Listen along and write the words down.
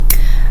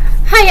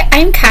Hi,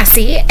 I'm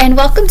Cassie, and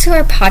welcome to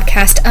our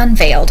podcast,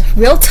 Unveiled,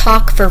 Real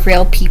Talk for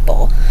Real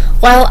People.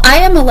 While I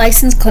am a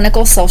licensed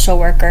clinical social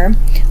worker,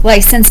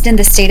 licensed in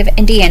the state of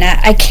Indiana,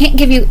 I can't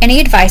give you any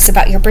advice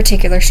about your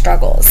particular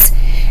struggles.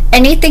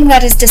 Anything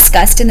that is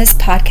discussed in this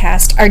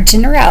podcast are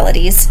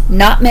generalities,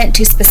 not meant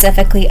to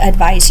specifically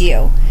advise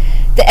you.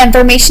 The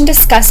information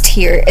discussed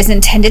here is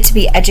intended to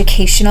be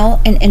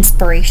educational and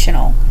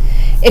inspirational.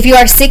 If you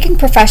are seeking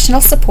professional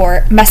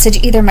support,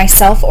 message either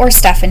myself or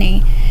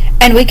Stephanie,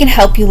 and we can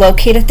help you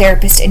locate a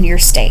therapist in your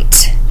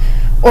state.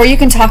 Or you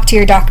can talk to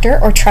your doctor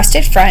or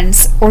trusted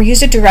friends, or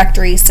use a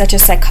directory such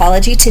as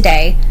Psychology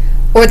Today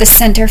or the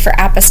Center for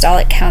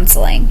Apostolic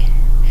Counseling.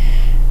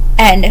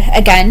 And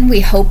again,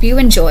 we hope you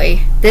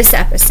enjoy this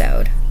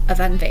episode of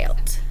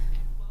Unveiled.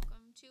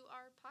 Welcome to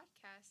our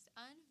podcast,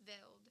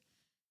 Unveiled.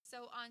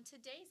 So on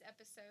today's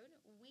episode,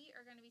 we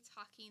are going to be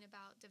talking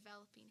about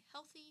developing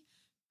healthy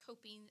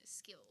coping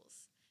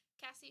skills.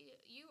 Cassie,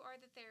 you are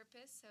the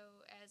therapist,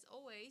 so as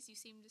always, you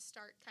seem to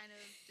start kind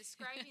of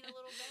describing a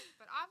little bit,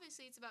 but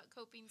obviously it's about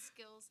coping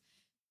skills.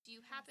 Do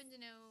you happen to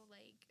know,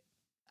 like,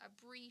 a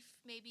brief,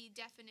 maybe,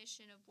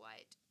 definition of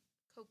what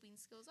coping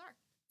skills are?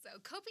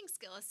 So coping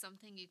skill is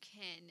something you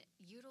can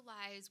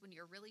utilize when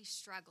you're really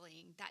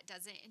struggling that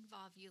doesn't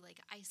involve you,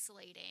 like,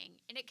 isolating,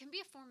 and it can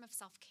be a form of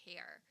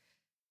self-care.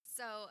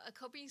 So a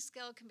coping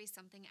skill can be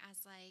something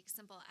as, like,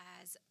 simple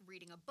as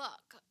reading a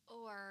book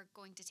or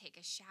going to take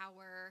a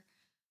shower,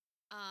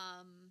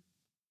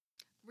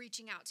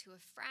 reaching out to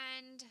a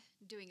friend,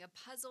 doing a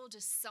puzzle,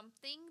 just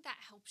something that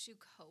helps you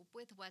cope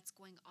with what's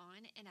going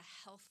on in a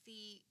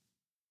healthy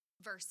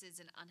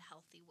versus an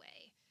unhealthy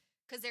way.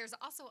 Because there's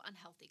also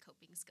unhealthy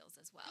coping skills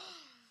as well.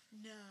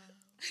 No.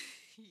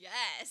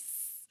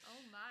 Yes.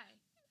 Oh, my.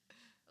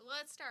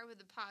 Let's start with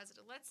the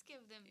positive. Let's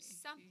give them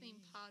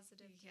something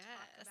positive to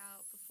talk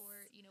about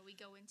before, we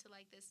go into,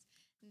 like, this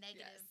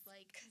negative,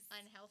 like,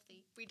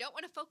 unhealthy. We don't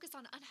want to focus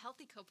on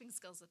unhealthy coping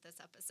skills with this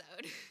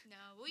episode.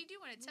 No, we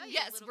do want to tell you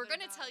Yes, a little we're bit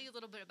going to about tell you a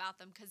little bit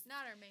about them because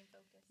not our main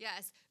focus.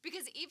 Yes,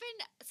 because even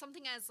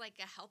something as, like,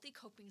 a healthy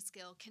coping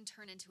skill can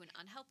turn into an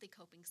unhealthy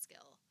coping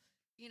skill.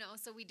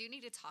 So we do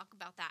need to talk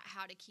about that,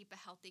 how to keep a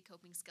healthy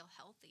coping skill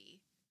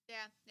healthy.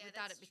 Yeah,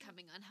 without that's it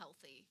becoming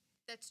unhealthy.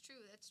 That's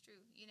true.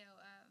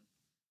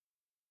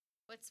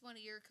 What's one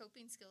of your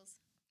coping skills?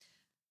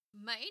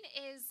 Mine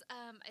is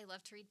I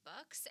love to read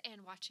books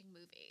and watching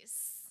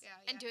movies.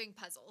 Yeah. And doing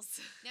puzzles.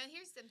 Now,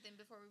 here's something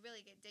before we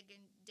really dig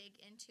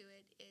into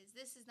it is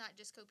this is not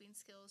just coping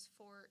skills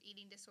for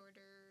eating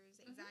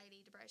disorders,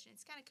 anxiety, depression.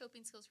 It's kind of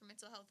coping skills for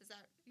mental health. Is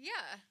that?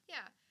 Yeah.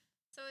 Yeah.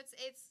 So it's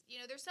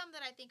there's some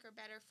that I think are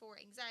better for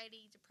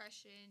anxiety,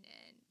 depression,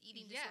 and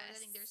eating disorders. I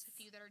think there's a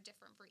few that are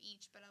different for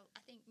each, but I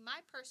think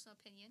my personal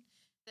opinion,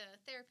 the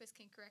therapist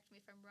can correct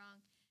me if I'm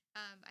wrong,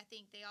 I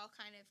think they all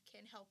kind of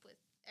can help with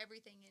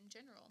everything in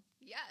general.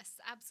 Yes,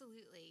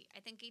 absolutely.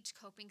 I think each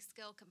coping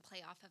skill can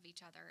play off of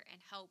each other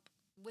and help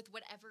with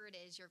whatever it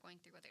is you're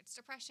going through, whether it's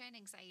depression,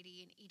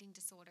 anxiety, an eating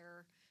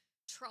disorder,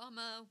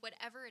 trauma,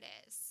 whatever it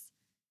is.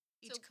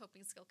 Each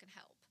coping skill can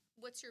help.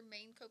 What's your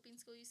main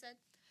coping skill, you said?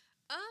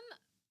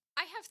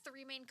 I have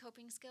 3 main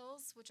coping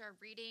skills, which are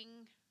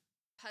reading,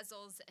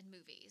 puzzles, and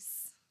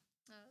movies.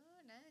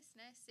 Oh, nice.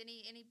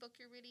 Any book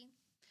you're reading?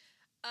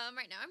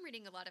 Right now I'm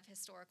reading a lot of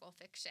historical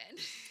fiction.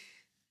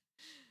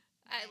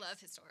 I love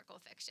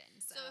historical fiction.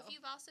 So if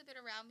you've also been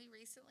around me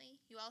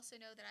recently, you also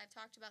know that I've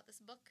talked about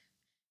this book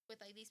with,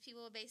 like, these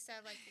people based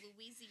out of, like,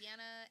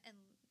 Louisiana and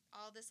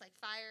all this, like,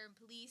 fire and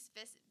police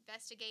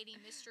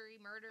investigating mystery,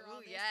 murder,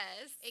 all this.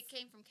 Yes. It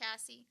came from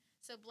Cassie.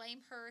 So blame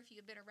her if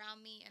you've been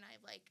around me and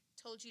I've, like,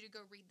 told you to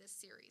go read this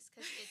series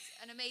because it's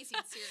an amazing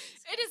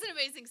series. It is an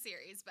amazing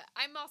series, but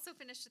I'm also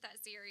finished with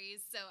that series,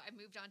 so I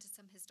moved on to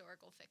some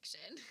historical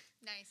fiction.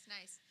 Nice.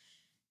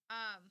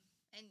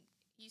 And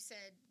you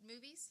said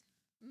movies?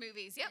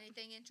 Movies, yep.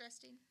 Anything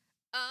interesting?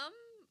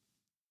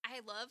 I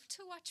love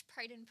to watch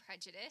Pride and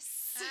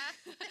Prejudice.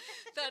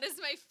 That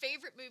is my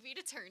favorite movie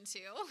to turn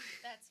to.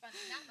 That's funny.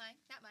 Not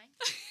mine.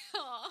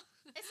 Aw.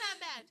 It's not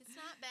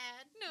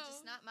bad. No.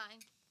 Just not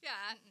mine.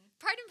 Yeah.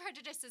 Pride and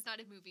Prejudice is not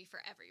a movie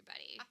for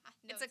everybody.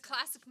 No, it's a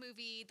classic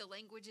movie. The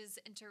language is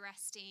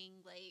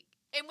interesting.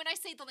 And when I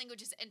say the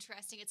language is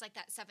interesting, it's like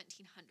that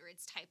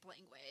 1700s type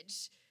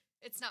language.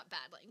 It's not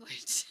bad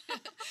language.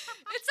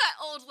 It's that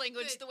old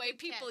language, the way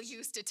people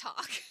used to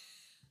talk.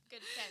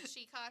 Good catch.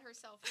 She caught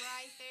herself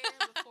right there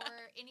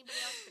before anybody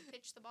else could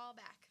pitch the ball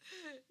back.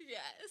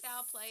 Yes.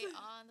 Foul play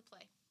on the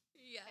play.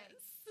 Yes.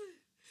 Okay.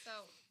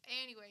 So,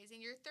 anyways,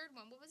 and your third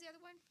one, what was the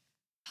other one?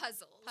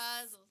 Puzzles.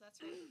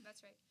 That's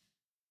right.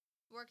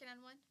 Working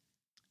on one?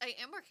 I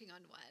am working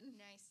on one.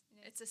 Nice.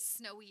 It's a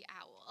snowy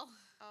owl.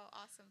 Oh,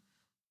 awesome.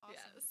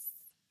 Yes.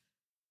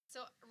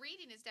 So,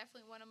 reading is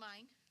definitely one of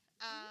mine.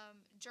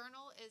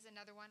 Journal is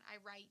another one.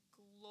 I write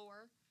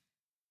galore.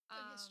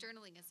 Yes,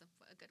 journaling is a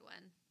good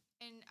one.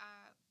 And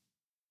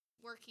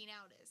working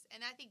out is.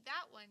 And I think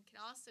that one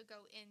can also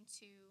go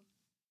into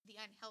the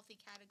unhealthy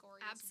category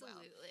as well.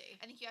 Absolutely.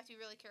 I think you have to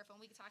be really careful,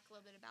 and we can talk a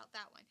little bit about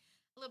that one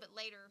a little bit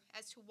later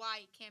as to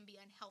why it can be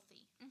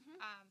unhealthy.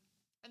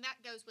 And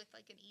that goes with,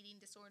 like, an eating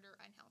disorder,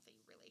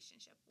 unhealthy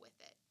relationship with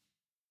it.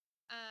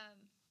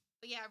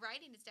 But, yeah,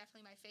 writing is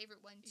definitely my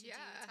favorite one to do.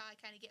 It's how I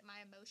kind of get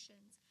my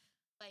emotions,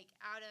 like,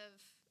 out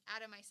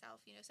of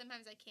myself. You know,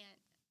 sometimes I can't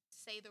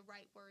say the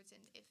right words.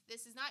 And if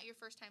this is not your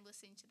first time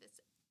listening to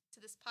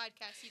this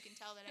podcast, you can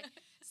tell that I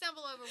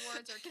stumble over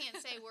words or can't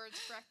say words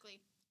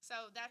correctly.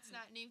 So that's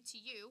not new to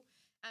you.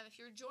 If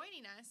you're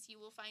joining us, you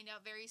will find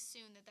out very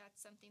soon that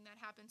that's something that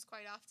happens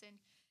quite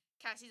often.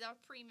 Cassie's all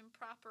prim and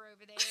proper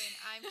over there, and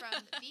I'm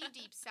from the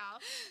deep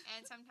South,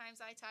 and sometimes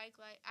I talk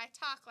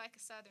like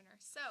a Southerner.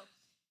 So,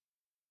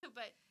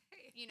 but,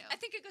 you know. I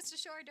think it goes to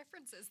show our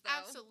differences, though.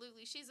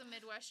 Absolutely. She's a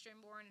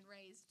Midwestern born and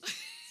raised,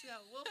 so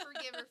we'll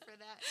forgive her for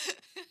that.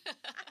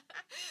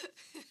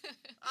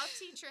 I'll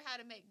teach her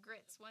how to make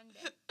grits one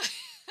day.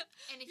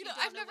 And if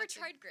I've never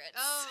tried grits.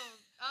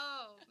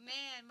 Oh,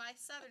 man, my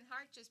Southern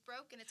heart just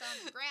broke, and it's on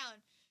the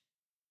ground.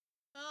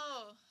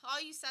 Oh,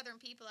 all you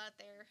Southern people out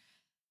there,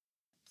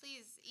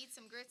 please eat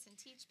some grits and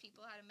teach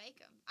people how to make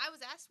them. I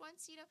was asked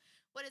once,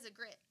 what is a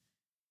grit?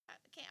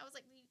 I was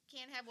like, you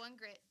can't have one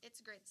grit.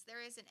 It's grits. There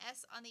is an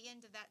S on the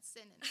end of that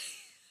sentence.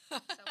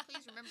 So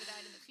please remember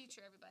that in the future,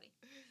 everybody.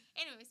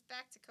 Anyways,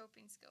 back to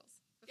coping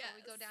skills before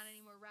we go down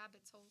any more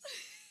rabbit holes.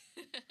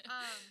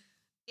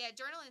 Yeah,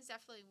 journaling is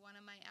definitely one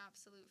of my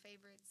absolute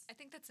favorites. I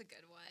think that's a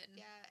good one.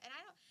 Yeah, and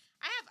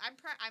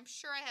I'm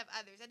sure I have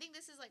others. I think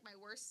this is like my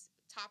worst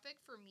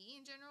topic for me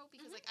in general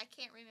because like I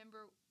can't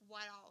remember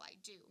what all I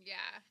do.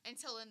 Yeah.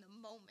 Until in the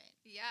moment.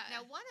 Yeah.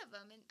 Now one of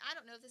them, and I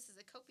don't know if this is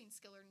a coping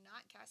skill or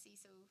not, Cassie,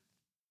 so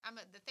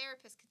the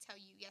therapist could tell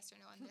you yes or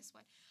no on this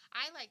one.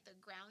 I like the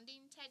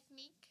grounding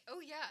technique.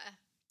 Oh yeah.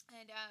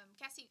 And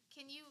Cassie,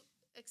 can you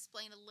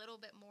explain a little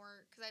bit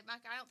more, because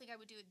I don't think I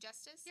would do it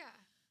justice. Yeah.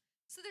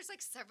 So there's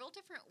like several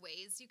different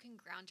ways you can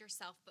ground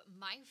yourself, but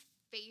my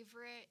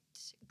favorite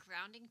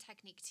grounding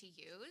technique to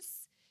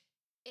use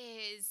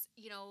is,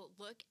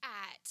 look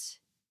at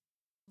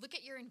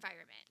your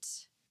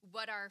environment.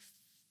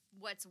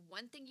 What's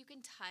one thing you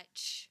can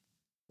touch,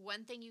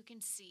 one thing you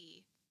can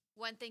see,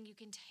 one thing you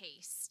can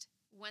taste,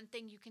 one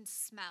thing you can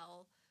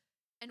smell,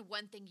 and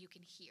one thing you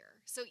can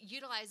hear. So it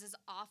utilizes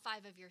all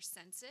 5 of your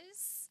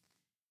senses,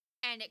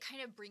 and it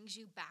kind of brings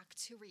you back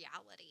to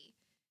reality,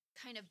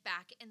 kind of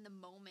back in the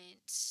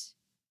moment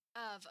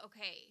of,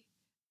 okay,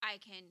 I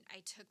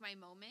took my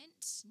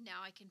moment,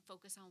 now I can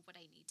focus on what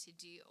I need to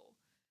do.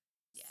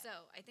 Yeah.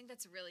 So I think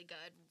that's really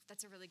good.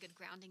 That's a really good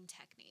grounding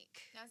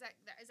technique. Now, is that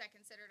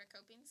considered a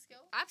coping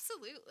skill?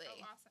 Absolutely.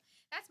 Oh, awesome.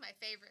 That's my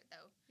favorite,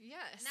 though.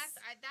 Yes. And that's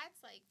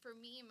like, for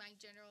me, my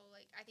general,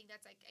 like, I think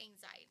that's like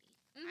anxiety.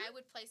 Mm-hmm. I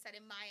would place that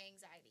in my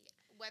anxiety,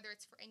 whether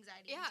it's for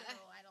anxiety in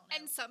general, I don't know.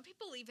 And some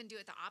people even do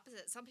it the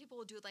opposite. Some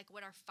people will do it like,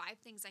 what are 5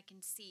 things I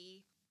can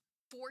see,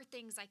 4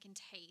 things I can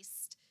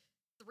taste,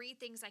 3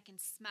 things I can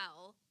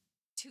smell,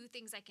 2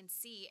 things I can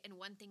see, and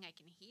 1 thing I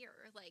can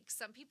hear. Like,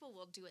 some people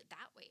will do it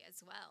that way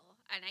as well.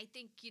 And I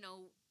think,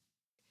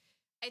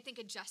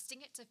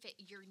 adjusting it to fit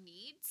your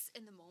needs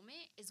in the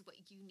moment is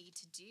what you need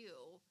to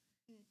do.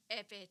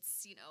 If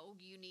it's,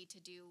 you need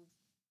to do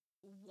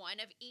 1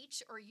 of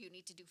each, or you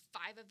need to do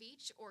 5 of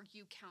each, or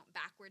you count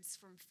backwards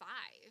from 5.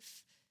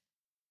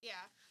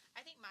 Yeah.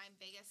 I think my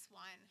biggest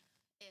one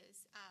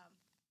is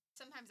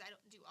sometimes I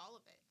don't do all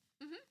of it.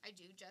 Mm-hmm. I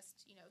do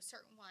just,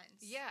 certain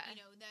ones. Yeah.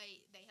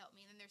 They help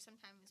me. And then there's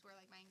sometimes where,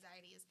 like, my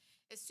anxiety is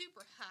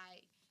super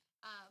high.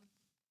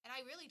 And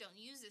I really don't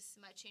use this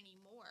much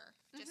anymore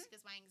just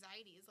because my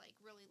anxiety is, like,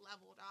 really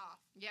leveled off.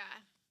 Yeah.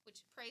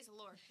 Which, praise the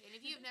Lord. And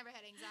if you've never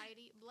had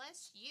anxiety,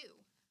 bless you.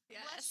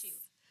 Yes. Bless you.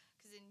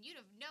 Because then you'd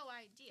have no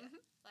idea.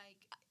 Mm-hmm.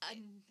 Like,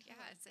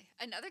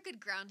 another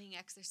good grounding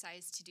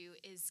exercise to do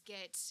is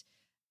get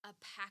a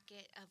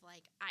packet of,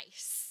 like,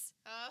 ice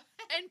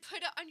and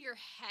put it on your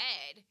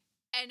head.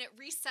 And it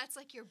resets,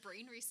 like, your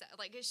brain reset.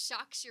 Like, it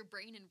shocks your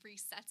brain and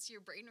resets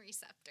your brain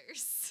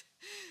receptors.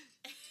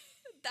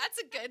 That's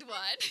a good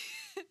one.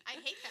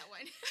 I hate that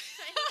one.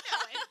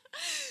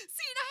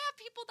 See, and I have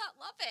people that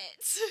love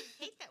it.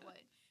 I hate that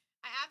one.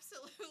 I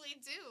absolutely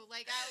do.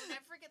 Like, I will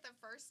never forget the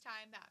first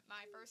time that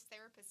my first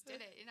therapist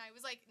did it. And I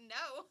was like,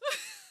 no.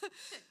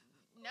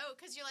 No,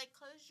 because you're like,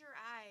 close your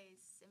eyes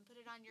and put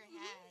it on your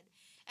head.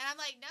 And I'm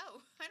like,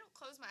 no, I don't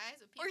close my eyes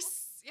with people.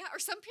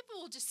 Or some people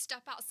will just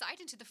step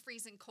outside into the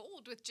freezing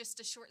cold with just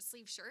a short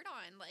sleeve shirt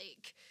on.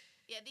 Like,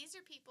 yeah, these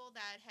are people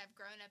that have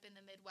grown up in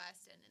the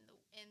Midwest and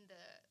in the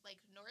like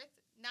North,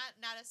 not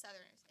as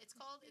Southerners. It's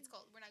cold.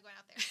 We're not going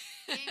out there.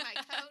 Getting my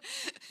coat,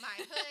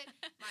 my hood,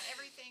 my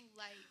everything.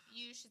 Like,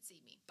 you should see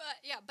me.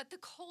 But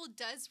the cold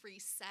does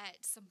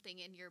reset something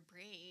in your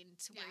brain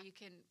to where you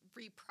can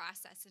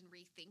reprocess and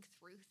rethink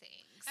through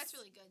things. That's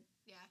really good.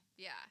 Yeah.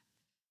 Yeah.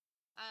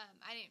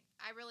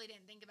 I really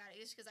didn't think about it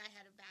just because I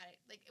had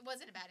it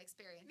wasn't a bad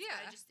experience.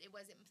 Yeah. But it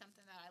wasn't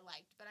something that I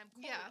liked. But I'm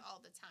cold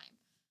all the time.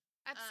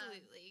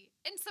 Absolutely.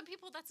 And some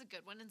people that's a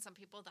good one, and some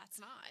people that's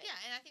not. Yeah,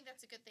 and I think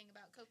that's a good thing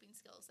about coping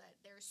skills, that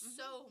there's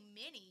so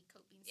many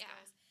coping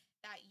skills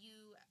that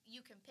you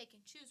can pick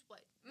and choose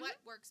what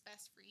works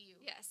best for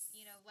you. Yes.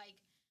 Like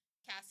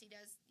Cassie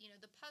does,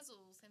 the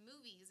puzzles and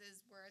movies,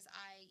 whereas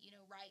I,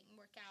 write and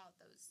work out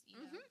those,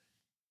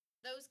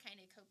 those kind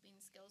of coping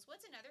skills.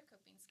 What's another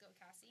coping skill,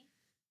 Cassie?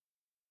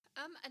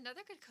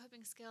 Another good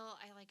coping skill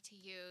I like to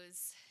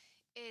use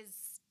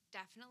is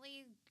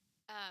definitely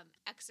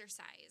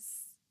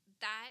exercise.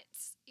 That,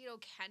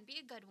 can be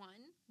a good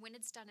one when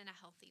it's done in a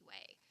healthy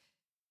way.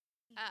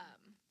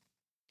 Mm-hmm.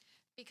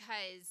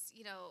 Because,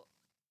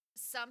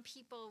 some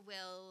people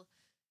will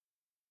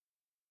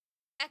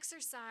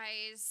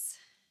exercise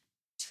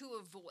to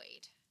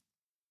avoid,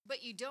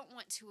 but you don't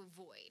want to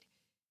avoid.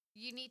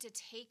 You need to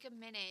take a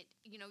minute,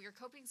 your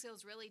coping skill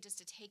is really just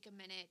to take a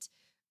minute,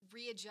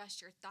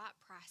 readjust your thought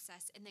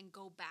process, and then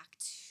go back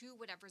to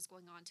whatever's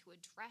going on to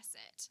address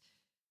it.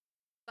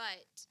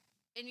 But,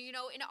 and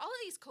and all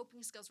of these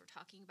coping skills we're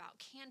talking about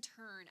can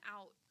turn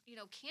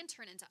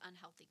into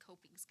unhealthy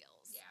coping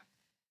skills. Yeah.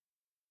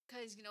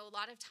 Because, a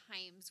lot of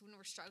times when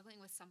we're struggling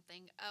with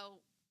something,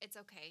 oh, it's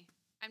okay.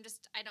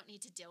 I don't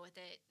need to deal with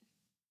it.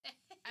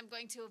 I'm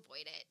going to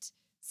avoid it.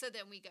 So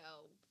then we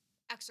go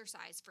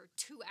exercise for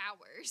 2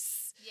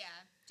 hours.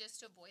 Yeah,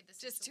 just to avoid the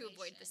situation. Just to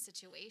avoid the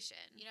situation.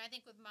 I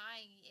think with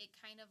mine, it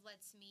kind of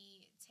lets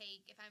me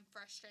take, if I'm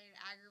frustrated,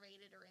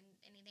 aggravated, or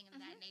anything of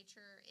that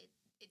nature,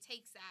 it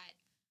takes that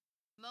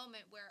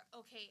moment where,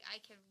 okay, I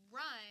can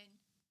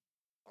run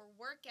or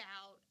work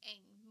out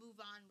and move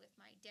on with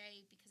my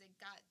day because I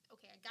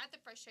got the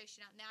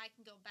frustration out. Now I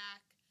can go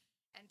back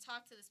and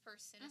talk to this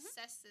person,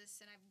 assess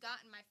this, and I've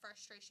gotten my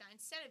frustration out.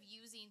 Instead of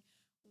using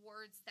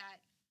words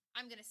that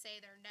I'm going to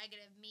say that are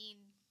negative,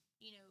 mean,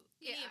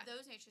 any of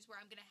those natures where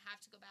I'm going to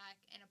have to go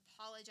back and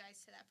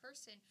apologize to that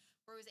person,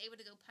 where I was able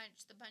to go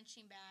punch the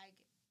punching bag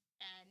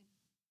and,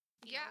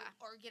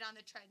 or get on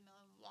the treadmill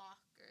and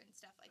walk and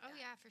stuff like that. Oh,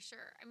 yeah, for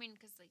sure. I mean,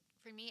 because,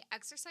 for me,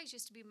 exercise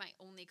used to be my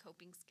only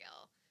coping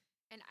skill,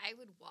 and I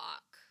would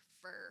walk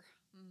for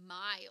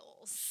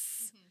miles.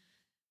 Mm-hmm.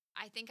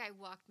 I think I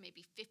walked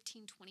maybe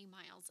 15, 20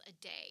 miles a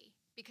day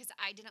because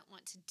I didn't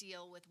want to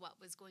deal with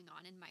what was going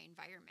on in my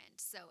environment.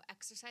 So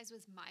exercise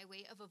was my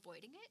way of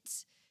avoiding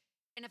it.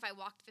 And if I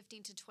walked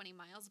 15 to 20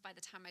 miles, by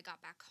the time I got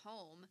back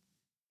home,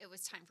 it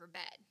was time for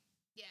bed.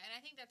 Yeah, and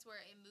I think that's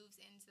where it moves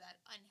into that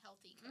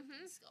unhealthy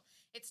coping skill.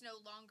 It's no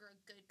longer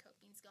a good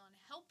coping skill and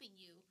helping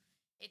you.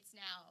 It's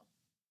now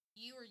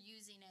you are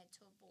using it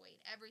to avoid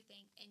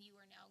everything, and you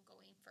are now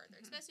going further,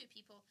 especially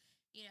people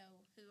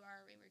who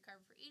are in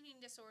recovery for eating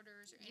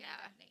disorders or any of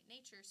that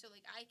nature. So,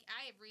 I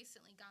have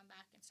recently gone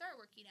back and started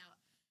working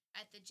out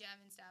at the gym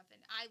and stuff,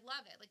 and I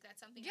love it. That's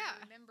something I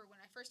remember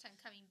when I first time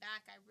coming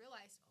back, I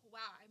realized, oh,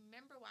 wow, I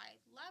remember why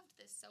I loved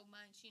this so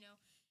much.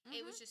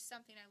 It was just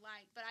something I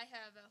liked. But I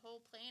have a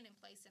whole plan in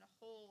place and a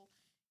whole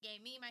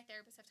game. Me and my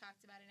therapist have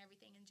talked about it and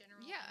everything in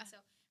general. Yeah. And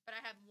but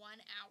I have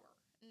 1 hour,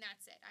 and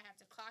that's it. I have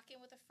to clock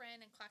in with a friend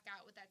and clock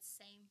out with that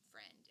same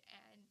friend,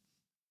 and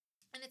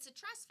it's a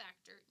trust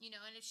factor,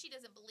 and if she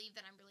doesn't believe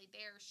that I'm really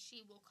there,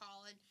 she will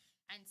call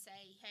and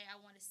say, hey, I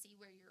want to see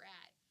where you're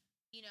at,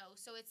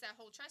 so it's that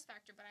whole trust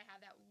factor. But I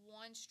have that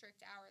 1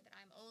 strict hour that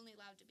I'm only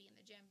allowed to be in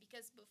the gym,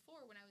 because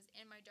before, when I was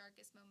in my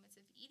darkest moments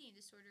of eating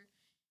disorder,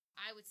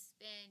 I would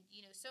spend,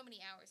 so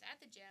many hours at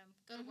the gym,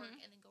 go to work,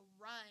 and then go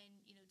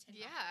run, 10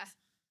 miles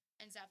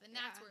and stuff, and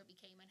that's where it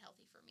became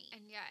unhealthy for me.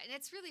 And and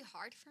it's really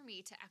hard for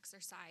me to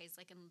exercise,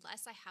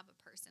 unless I have a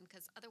person,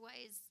 because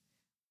otherwise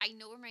I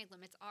know where my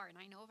limits are, and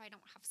I know if I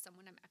don't have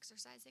someone I'm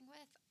exercising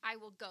with, I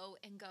will go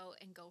and go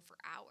and go for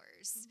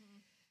hours.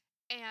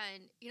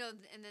 And,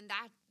 and then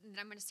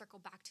I'm going to circle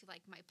back to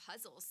my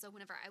puzzles. So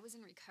whenever I was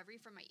in recovery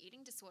from my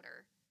eating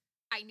disorder,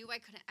 I knew I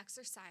couldn't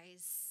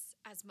exercise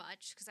as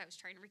much because I was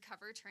trying to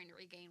recover, trying to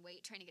regain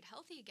weight, trying to get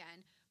healthy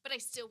again, but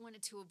I still wanted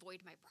to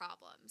avoid my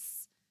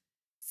problems.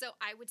 So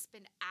I would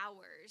spend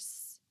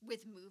hours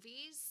with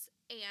movies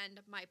and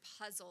my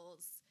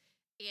puzzles.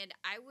 And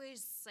I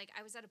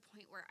was at a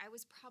point where I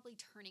was probably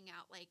turning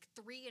out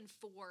 3 and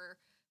 4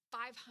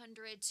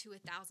 500 to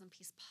 1,000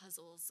 piece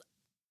puzzles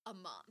a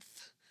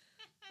month.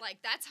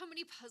 That's how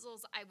many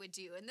puzzles I would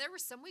do. And there were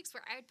some weeks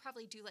where I would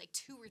probably do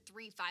 2 or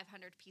 3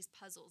 500 piece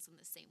puzzles in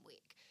the same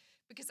week,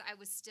 because I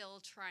was still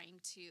trying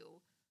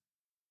to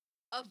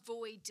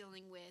avoid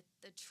dealing with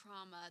the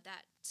trauma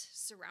that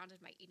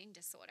surrounded my eating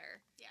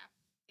disorder. Yeah.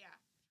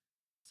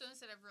 So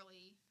instead of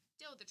really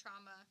deal with the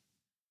trauma,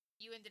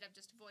 you ended up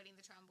just avoiding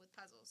the trauma with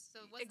puzzles.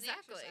 So it wasn't the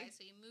exercise,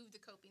 so you moved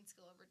the coping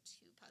skill over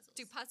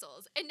to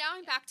puzzles. And now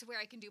I'm back to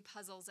where I can do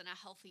puzzles in a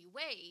healthy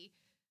way,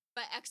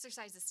 but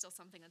exercise is still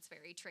something that's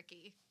very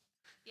tricky.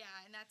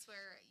 Yeah, and that's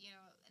where,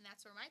 and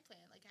that's where my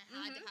plan, I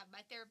had to have,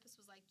 my therapist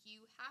was like,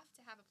 you have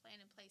to have a plan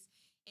in place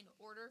in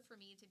order for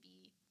me to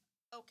be,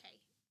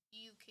 okay,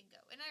 you can go.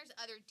 And there's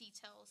other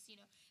details,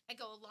 that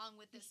go along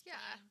with this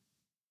plan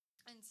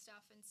and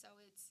stuff. And so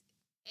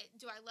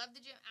do I love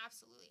the gym?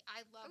 Absolutely.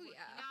 I love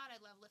working out.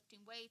 I love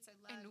lifting weights. I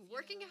love, and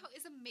working out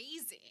is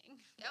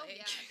amazing. Oh,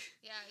 yeah.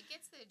 Yeah, it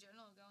gets the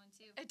adrenaline going,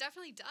 too. It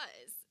definitely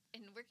does.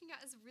 And working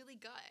out is really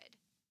good.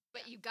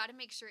 But you got to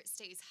make sure it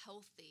stays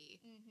healthy.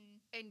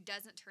 and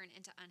doesn't turn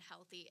into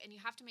unhealthy. And you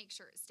have to make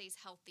sure it stays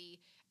healthy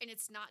and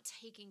it's not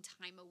taking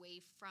time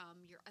away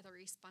from your other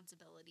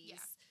responsibilities.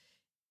 Yeah.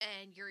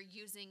 And you're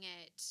using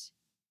it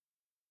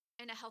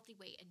in a healthy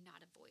way and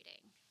not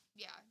avoiding.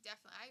 Yeah,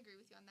 definitely. I agree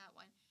with you on that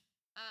one.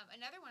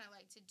 Another one I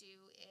like to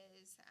do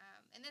is,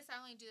 and I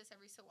only do this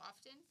every so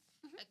often.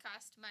 It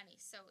costs money,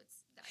 so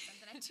it's not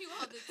something I do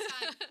all the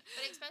time.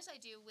 But especially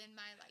I do when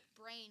my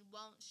brain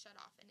won't shut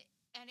off.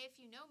 And if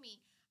you know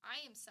me,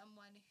 I am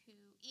someone who,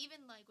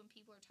 even when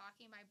people are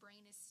talking, my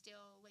brain is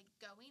still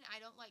going. I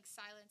don't like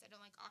silence. I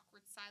don't like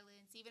awkward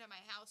silence. Even at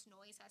my house,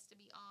 noise has to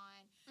be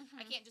on.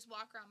 I can't just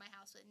walk around my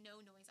house with no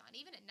noise on.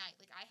 Even at night,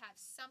 I have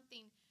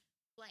something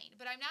playing.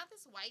 But I'm not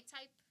this white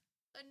type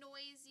a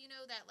noise,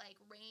 that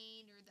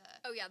rain or the...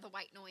 Oh, yeah, the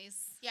white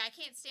noise. Yeah, I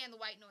can't stand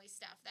the white noise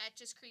stuff. That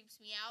just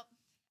creeps me out.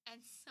 And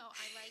so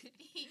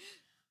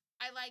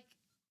I like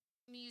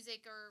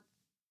music or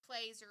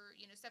plays or,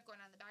 stuff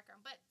going on in the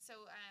background. But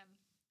so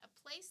a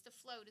place to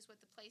float is what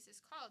the place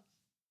is called.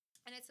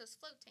 And it's those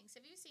float tanks.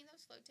 Have you seen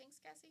those float tanks,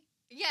 Cassie?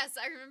 Yes,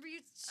 I remember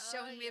you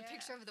showing me a yeah.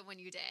 picture of the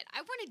one you did.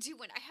 I want to do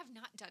one. I have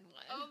not done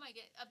one. Oh, my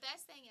God. A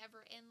best thing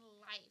ever in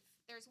life.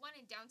 There's one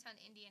in downtown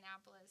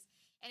Indianapolis.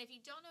 And if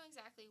you don't know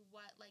exactly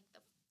what,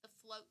 the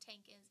float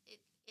tank is, it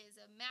is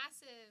a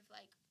massive,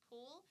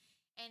 pool.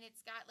 And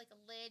it's got, a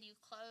lid you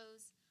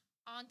close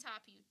on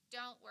top. You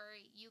don't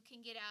worry. You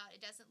can get out.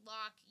 It doesn't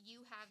lock.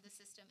 You have the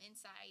system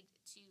inside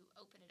to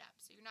open it up.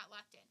 So you're not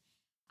locked in.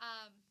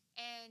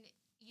 And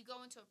you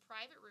go into a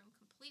private room,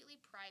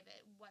 completely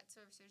private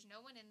whatsoever. So there's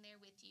no one in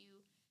there with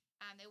you.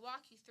 They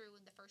walk you through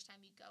the first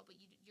time you go, but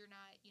you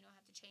don't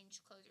have to change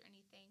clothes or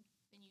anything.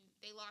 Then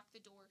they lock the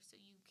door so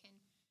you can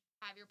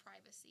have your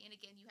privacy. And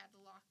again, you have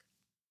the lock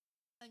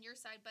on your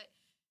side. But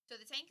so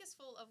the tank is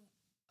full of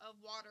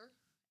water,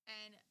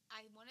 and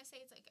I want to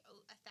say it's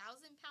 1,000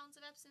 pounds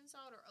of Epsom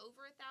salt or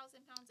over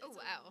 1,000 pounds. It's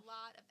wow. a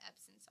lot of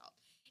Epsom salt.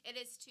 It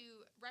is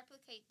to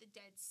replicate the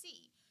Dead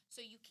Sea,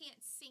 so you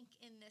can't sink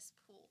in this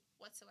pool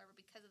whatsoever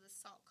because of the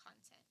salt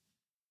content.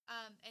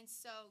 And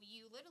so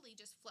you literally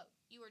just float.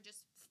 You are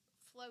just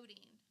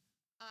floating.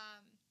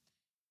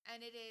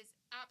 And it is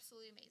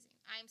absolutely amazing.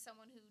 I am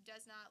someone who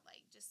does not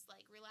just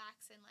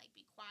relax and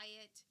be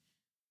quiet.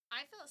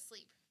 I fell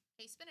asleep.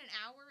 They spent an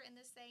hour in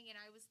this thing, and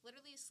I was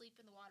literally asleep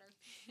in the water.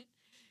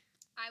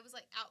 I was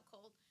out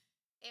cold.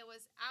 It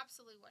was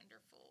absolutely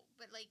wonderful.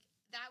 But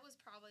that was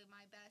probably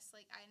my best.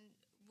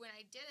 When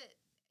I did it,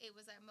 it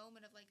was a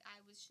moment of I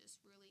was just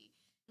really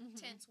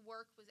tense.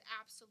 Work was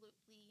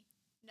absolutely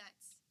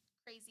nuts,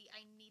 crazy.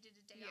 I needed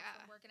a day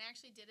off from work, and I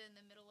actually did it in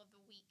the middle of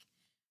the week.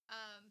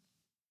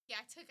 Yeah,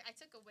 I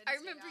took a Wednesday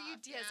I remember off. you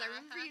did. Yeah, I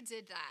remember you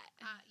did that.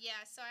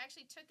 Yeah, so I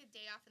actually took a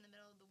day off in the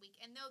middle of the week.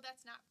 And no,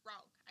 that's not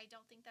wrong. I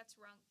don't think that's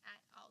wrong at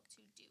all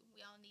to do.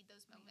 We all need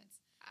those moments.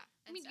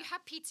 You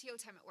have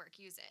PTO time at work.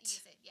 Use it.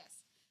 Use it,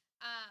 yes.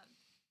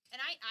 And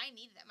I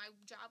needed that. My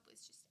job was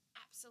just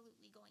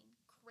absolutely going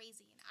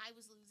crazy, and I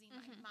was losing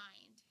my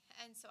mind.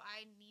 And so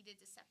I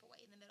needed to step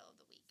away in the middle of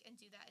the week and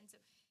do that. And so,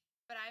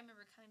 but I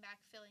remember coming back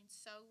feeling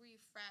so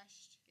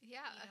refreshed.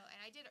 Yeah. And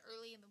I did it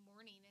early in the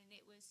morning, and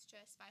it was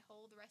just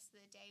the rest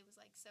of the day was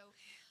so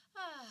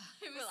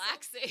it was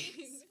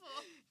relaxing. So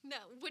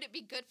No, would it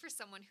be good for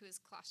someone who is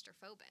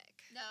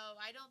claustrophobic? No,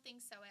 I don't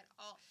think so at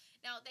all.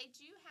 Now, they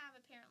do have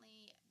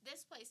apparently,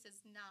 this place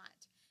is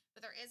not,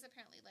 but there is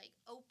apparently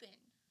open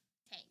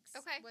tanks.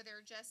 Okay. Where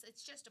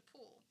it's just a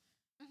pool.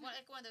 One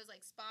of those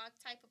spa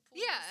type of pools.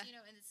 Yeah.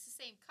 And it's the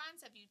same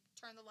concept. You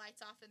turn the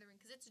lights off in the room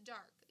because it's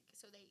dark.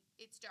 So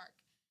it's dark.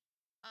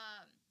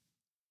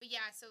 But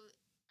yeah, so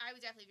I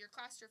would definitely, if you're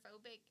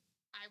claustrophobic,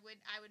 I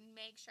would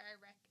make sure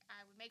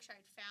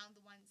I'd found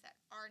the ones that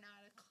are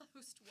not a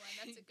closed one.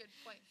 That's a good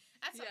point.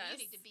 That's all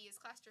you need to be is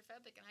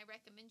claustrophobic, and I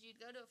recommend you to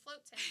go to a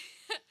float tank.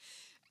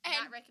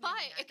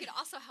 But it could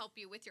also help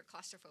you with your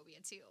claustrophobia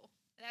too.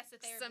 That's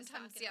the therapist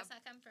sometimes, talking. That's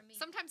not coming from me.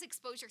 Sometimes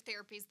exposure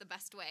therapy is the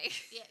best way.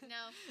 Yeah,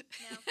 no.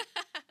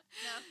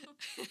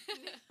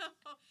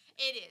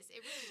 It is.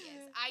 It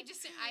really is. I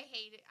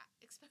hate it.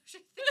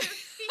 Exposure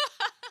therapy.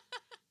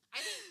 I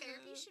think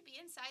therapy should be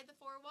inside the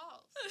four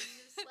walls.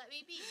 Just let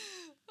me be.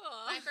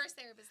 Aww. My first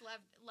therapist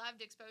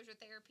loved exposure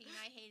therapy, and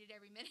I hated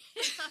every minute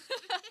of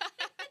it.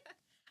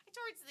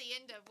 Towards the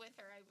end of with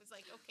her, I was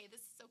like, okay.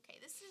 This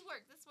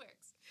works. This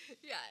works.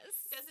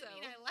 Yes. Doesn't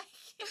mean I like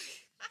it.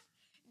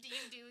 Do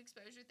you do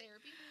exposure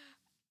therapy?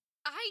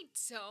 I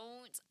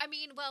don't.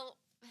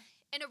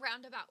 In a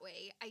roundabout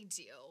way, I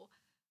do.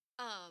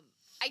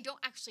 I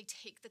don't actually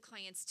take the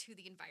clients to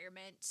the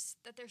environment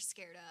that they're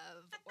scared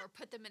of or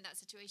put them in that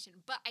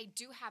situation, but I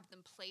do have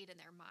them played in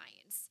their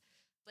minds,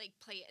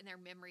 play it in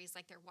their memories,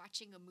 like they're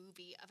watching a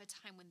movie of a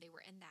time when they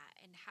were in that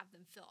and have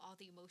them feel all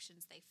the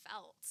emotions they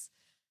felt.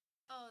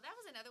 Oh, that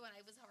was another one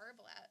I was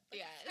horrible at.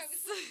 Yes.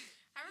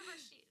 I remember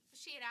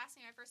she had asked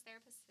me, my first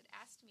therapist had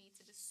asked me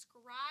to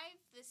describe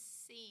the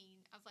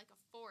scene of a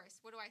forest.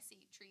 What do I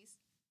see? Trees?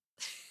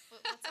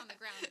 What's on the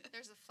ground?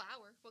 There's a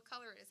flower. What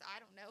color it is? I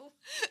don't know.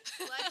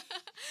 I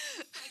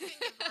couldn't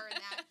give her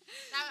that.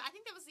 I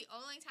think that was the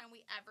only time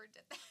we ever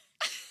did that.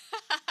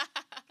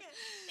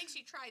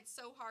 she tried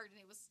so hard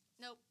and it was,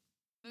 nope,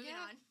 moving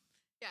on.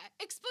 Yeah,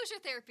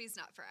 exposure therapy is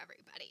not for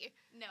everybody.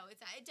 No,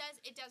 it's not. It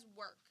does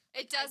work.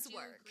 It does I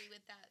work. agree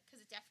with that because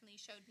it definitely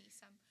showed me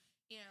some,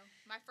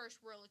 my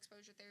first real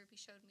exposure therapy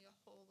showed me a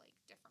whole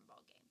different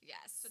ball game.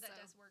 Yes. So that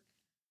does work.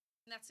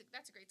 And that's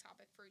a great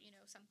topic for,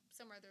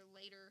 some other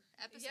later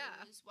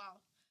episode as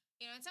well.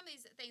 And some of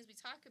these things we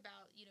talk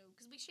about,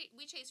 because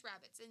we chase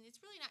rabbits, and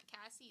it's really not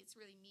Cassie, it's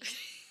really me.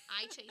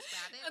 I chase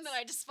rabbits. And then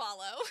I just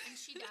follow. And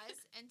she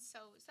does. And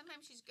so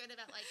sometimes she's good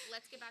about,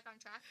 let's get back on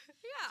track.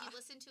 Yeah. If you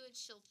listen to it,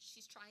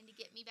 she's trying to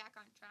get me back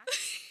on track.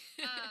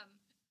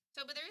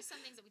 But there is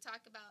some things that we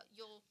talk about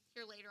you'll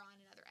hear later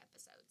on in other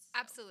episodes. So.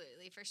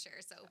 Absolutely, for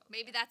sure. So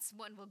maybe that's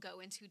one we'll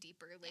go into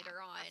deeper later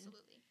on.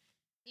 Absolutely.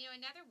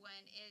 Another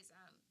one is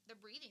the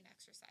breathing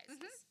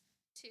exercises,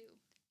 too.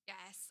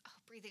 Yes. Oh,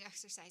 breathing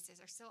exercises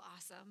are so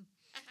awesome.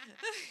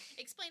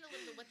 Explain a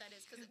little bit what that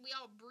is, because we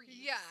all breathe.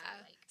 Yeah.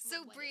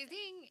 So, what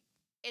breathing,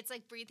 it's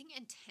like breathing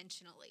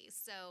intentionally.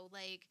 So,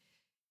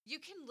 you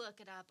can look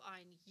it up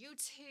on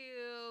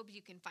YouTube.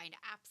 You can find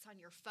apps on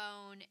your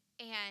phone.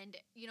 And,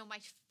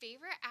 my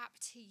favorite app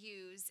to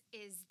use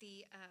is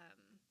the...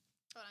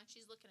 Hold on,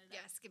 she's looking it up.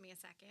 Yes, give me a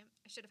second.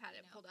 I should have had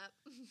it pulled up.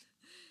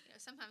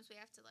 Sometimes we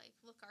have to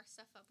look our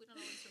stuff up. We don't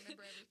always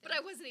remember everything. But I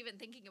wasn't even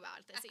thinking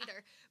about this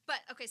either.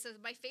 But okay, so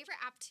my favorite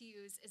app to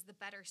use is the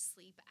Better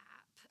Sleep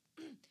app.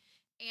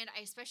 And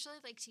I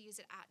especially like to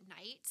use it at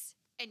night.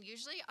 And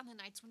usually on the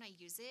nights when I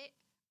use it,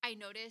 I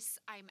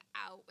notice I'm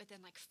out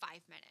within 5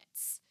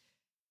 minutes.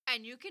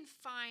 And you can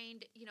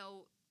find,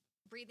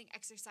 breathing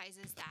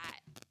exercises that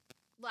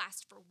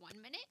last for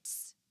 1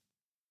 minute.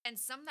 And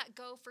some that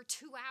go for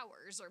 2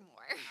 hours or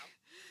more. Wow.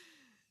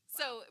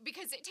 So,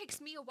 because it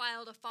takes me a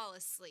while to fall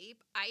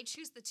asleep, I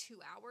choose the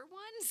 2-hour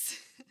ones.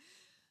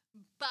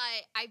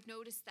 But I've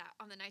noticed that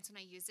on the nights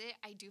when I use it,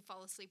 I do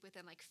fall asleep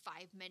within 5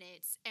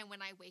 minutes. And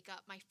when I wake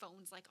up, my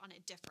phone's on a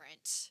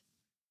different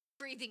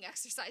breathing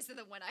exercise than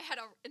the one I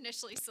had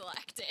initially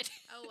selected.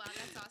 Oh, wow,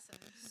 that's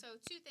awesome. So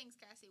 2 things,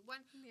 Cassie.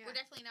 One, we're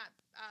definitely not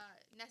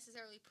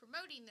necessarily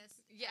promoting this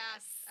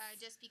app,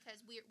 just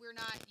because we're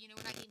not,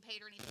 we're not getting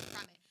paid or anything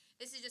from it.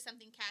 This is just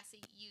something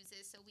Cassie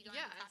uses, so we don't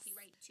have a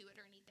copyright to it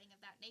or anything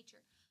of that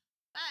nature.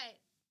 But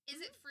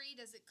is it free?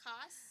 Does it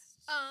cost?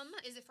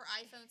 Is it for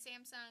iPhone,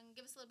 Samsung?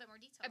 Give us a little bit more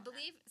detail. I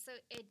believe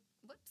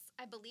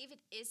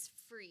it is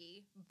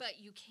free,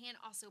 but you can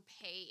also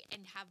pay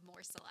and have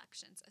more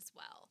selections as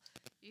well.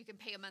 You can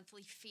pay a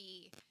monthly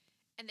fee,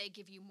 and they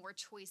give you more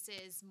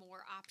choices,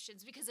 more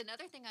options. Because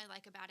another thing I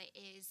like about it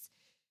is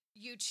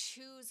you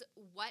choose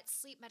what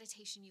sleep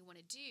meditation you want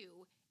to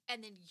do,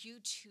 and then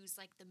you choose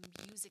the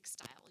music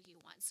style you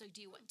want. So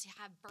do you want to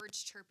have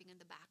birds chirping in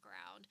the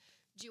background?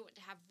 Do you want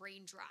to have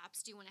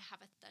raindrops? Do you want to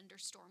have a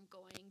thunderstorm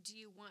going? Do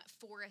you want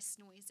forest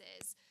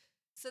noises?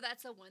 So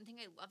that's the one thing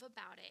I love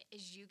about it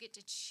is you get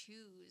to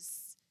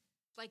choose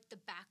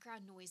the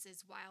background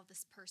noises while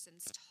this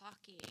person's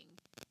talking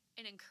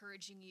and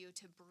encouraging you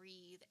to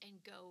breathe and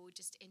go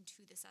just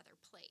into this other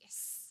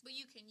place. But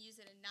you can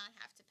use it and not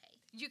have to pay.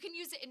 You can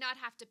use it and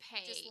not have to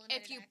pay. Just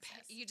limited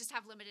access. You just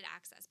have limited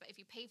access. But if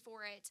you pay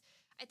for it,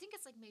 I think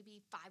it's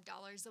maybe $5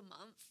 a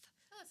month.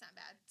 Oh, that's not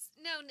bad.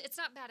 No, it's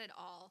not bad at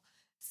all.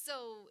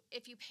 So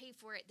if you pay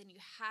for it, then you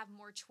have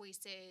more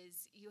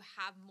choices. You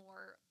have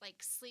more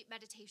sleep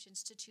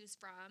meditations to choose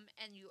from,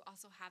 and you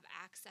also have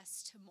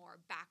access to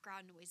more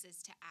background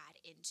noises to add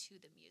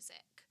into the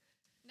music.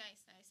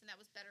 Nice. And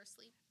that was Better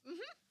Sleep?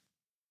 Mm-hmm.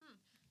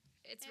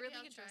 It's Maybe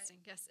really I'll try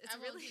interesting. it. Yes, it's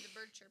I really... won't do the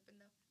bird chirping,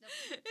 though.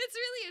 Nope. It's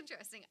really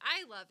interesting.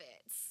 I love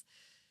it.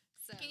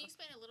 So, can you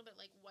explain a little bit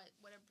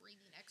what a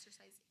breathing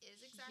exercise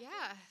is exactly?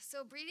 Yeah.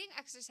 So breathing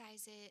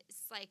exercises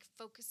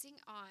focusing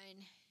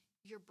on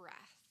your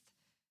breath.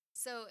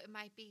 So it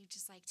might be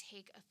just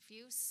take a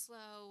few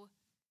slow,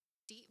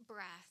 deep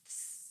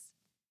breaths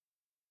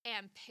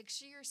and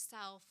picture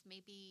yourself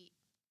maybe,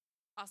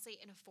 I'll say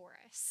in a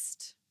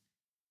forest.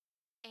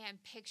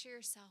 And picture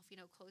yourself,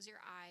 close your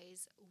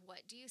eyes.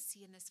 What do you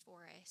see in this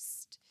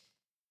forest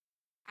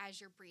as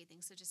you're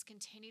breathing? So just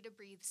continue to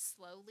breathe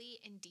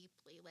slowly and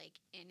deeply,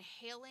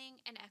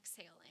 inhaling and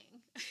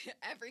exhaling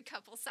every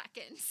couple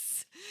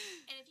seconds.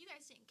 And if you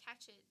guys didn't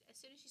catch it, as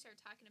soon as she started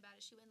talking about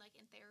it, she went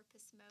in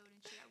therapist mode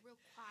and she got real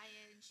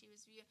quiet and she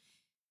was, you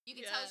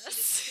could tell she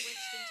just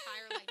switched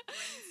entire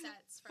brain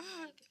sets from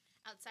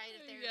outside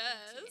of therapy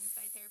to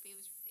inside therapy.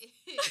 It was so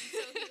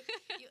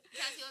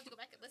Cassie, you'll have to go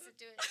back and listen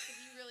to it because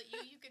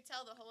you could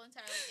tell the whole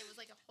entire it was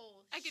a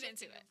whole I get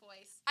into it.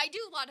 Voice. I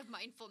do a lot of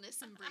mindfulness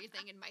and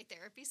breathing in my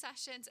therapy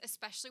sessions,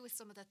 especially with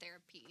some of the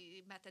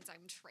therapy methods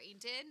I'm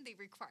trained in. They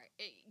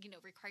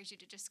requires you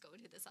to just go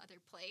into this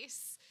other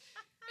place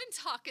and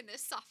talk in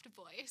this soft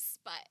voice,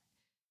 but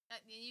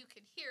you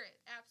could hear it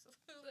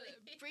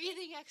absolutely.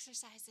 Breathing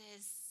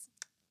exercises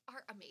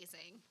are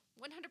amazing.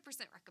 100%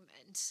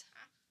 recommend.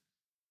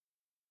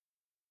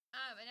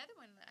 Another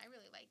one that I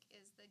really like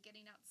is the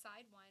getting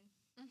outside one,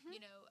 mm-hmm.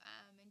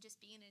 And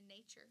just being in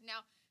nature.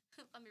 Now,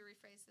 let me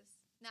rephrase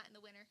this. Not in the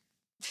winter.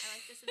 I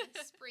like this in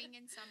the spring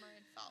and summer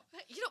and fall.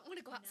 But you don't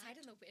want to go outside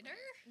in the winter?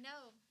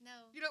 No.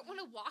 You You don't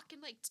want to walk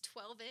in like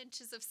 12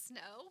 inches of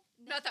snow.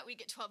 No. Not that we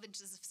get 12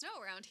 inches of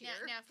snow around here.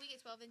 Now if we get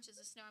 12 inches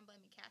of snow, I'm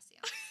blaming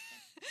Cassie on it.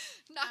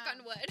 Knock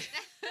on wood.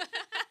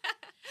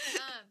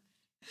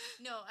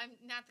 No, I'm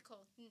not the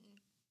cold.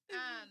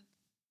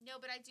 No,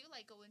 but I do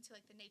like going to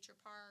like the nature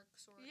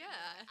parks or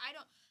I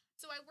don't.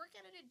 So I work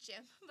at a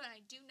gym, but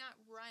I do not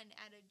run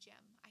at a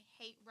gym. I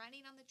hate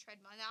running on the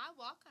treadmill. Now I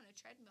walk on a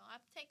treadmill. I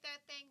take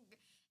that thing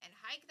and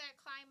hike that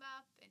climb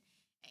up and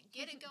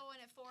get it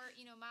going at 4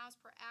 miles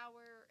per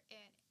hour.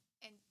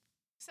 And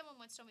someone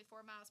once told me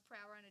 4 miles per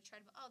hour on a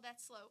treadmill. Oh,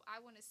 that's slow.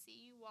 I want to see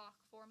you walk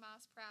 4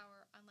 miles per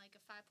hour on like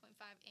a 5.5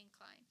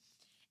 incline,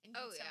 and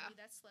you tell me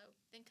that's slow.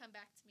 Then come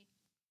back to me.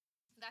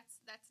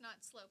 That's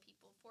not slow,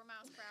 people. 4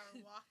 miles per hour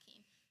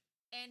walking.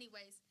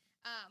 Anyways,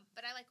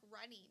 but I like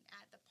running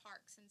at the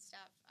parks and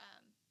stuff.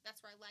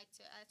 That's where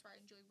I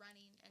enjoy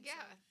running. And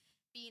so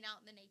being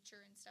out in the nature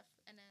and stuff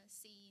and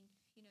seeing,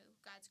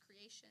 God's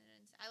creation.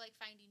 And I like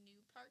finding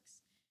new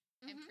parks.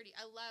 And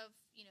I love,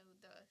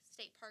 the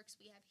state parks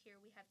we have here.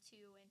 We have 2,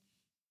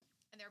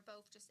 and they're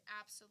both just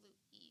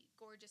absolutely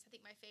gorgeous. I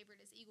think my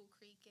favorite is Eagle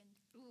Creek, and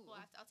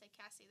I'll take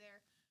Cassie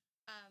there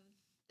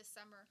this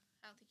summer.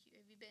 I don't think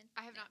have you been?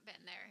 I have not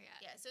been there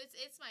yet. Yeah, so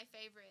it's my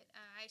favorite.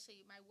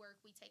 Actually, my work,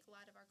 we take a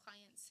lot of our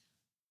clients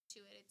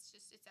to it.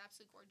 It's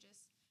absolutely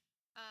gorgeous.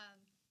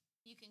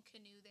 You can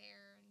canoe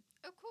there and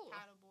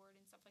paddleboard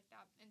and stuff like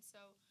that. And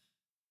so,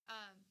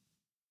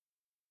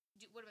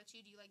 what about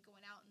you? Do you like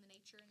going out in the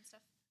nature and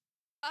stuff?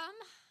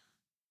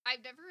 I've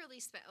never really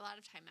spent a lot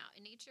of time out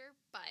in nature,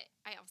 but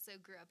I also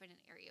grew up in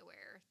an area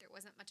where there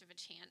wasn't much of a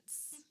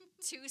chance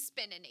to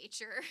spend in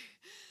nature.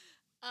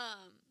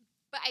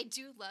 But I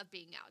do love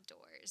being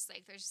outdoors.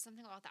 Like, there's just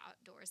something about the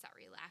outdoors that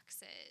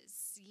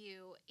relaxes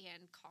you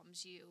and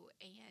calms you,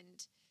 and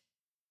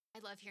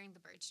I love hearing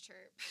the birds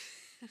chirp.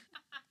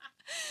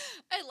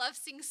 I love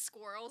seeing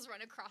squirrels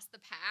run across the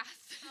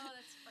path. Oh,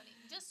 that's funny.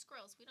 Just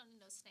squirrels. We don't need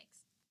no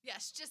snakes.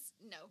 Yes, just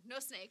no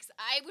snakes.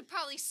 I would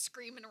probably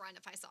scream and run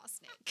if I saw a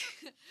snake.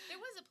 There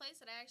was a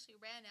place that I actually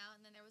ran out,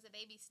 and then there was a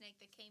baby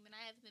snake that came, and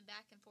I haven't been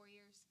back in 4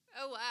 years.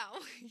 Oh, wow.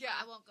 Yeah.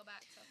 I won't go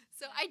back.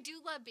 So I do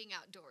love being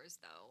outdoors,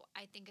 though.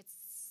 I think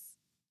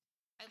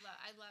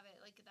I love it,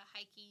 like the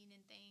hiking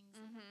and things.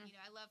 And,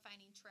 I love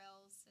finding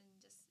trails and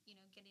just,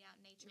 getting out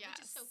in nature,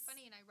 which is so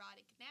funny and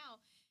ironic.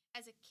 Now,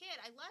 as a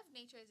kid, I loved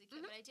nature as a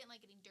kid, but I didn't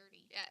like getting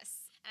dirty.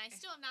 Yes. And I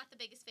still am not the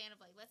biggest fan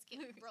of, like, let's get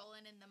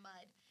rolling in the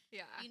mud.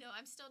 Yeah.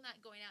 I'm still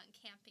not going out and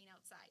camping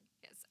outside.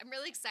 Yes. I'm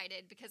really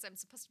excited because I'm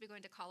supposed to be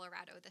going to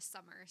Colorado this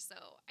summer,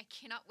 so I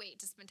cannot wait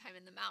to spend time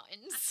in the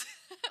mountains.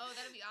 Oh,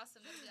 that'll be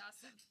awesome.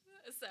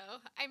 So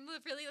I'm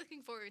really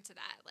looking forward to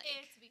that.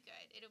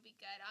 It'll be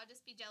good. I'll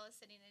just be jealous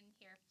sitting in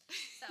here.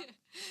 So,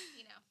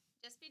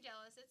 just be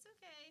jealous. It's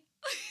okay.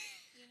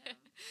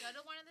 Go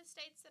to one of the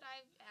states that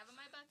I have on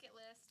my bucket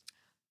list.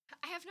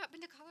 I have not been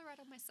to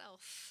Colorado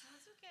myself.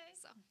 That's okay.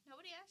 So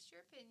nobody asked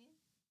your opinion.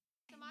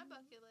 It's on my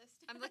bucket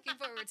list. I'm looking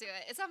forward to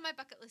it. It's on my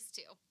bucket list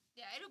too.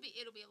 Yeah, it'll be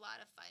a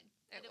lot of fun.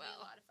 It'll be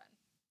a lot of fun.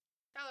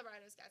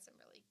 Colorado's got some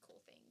really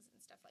cool things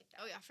and stuff like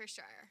that. Oh yeah, for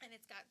sure. And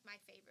it's got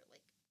my favorite,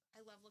 like,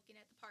 I love looking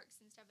at the parks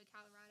and stuff in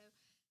Colorado.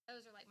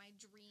 Those are like my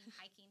dream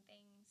hiking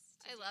things.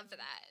 I love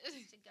that.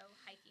 To go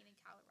hiking in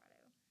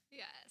Colorado.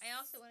 Yes. I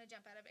also want to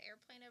jump out of an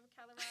airplane over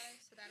Colorado,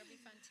 so that'll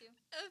be fun too.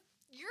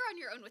 You're on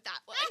your own with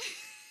that one.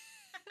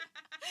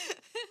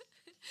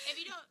 If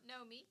you don't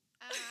know me,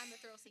 I'm a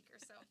thrill seeker,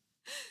 so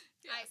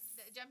yes.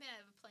 Jumping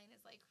out of a plane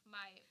is like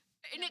my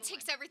and it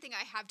takes everything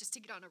I have just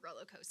to get on a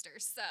roller coaster,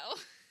 so.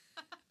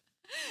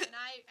 And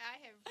I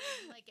have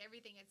ridden like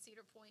everything at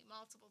Cedar Point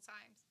multiple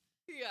times.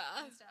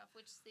 Yeah. And stuff,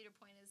 which Cedar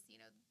Point is,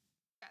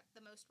 got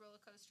the most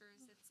roller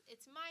coasters.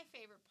 It's my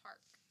favorite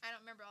park. I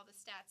don't remember all the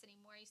stats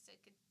anymore. I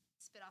could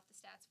spit off the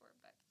stats for it,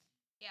 but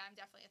yeah, I'm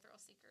definitely a thrill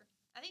seeker.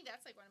 I think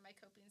that's like one of my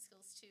coping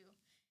skills too,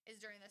 is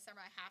during the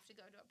summer I have to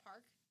go to a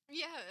park.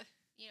 Yeah.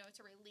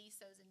 To release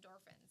those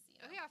endorphins.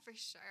 Oh yeah, for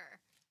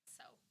sure.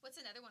 So, what's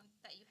another one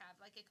that you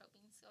have, like a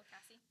coping skill,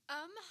 Cassie?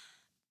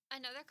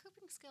 Another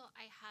coping skill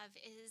I have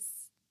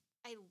is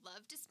I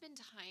love to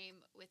spend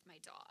time with my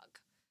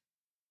dog.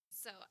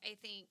 So I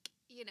think,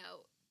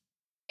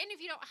 and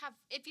if you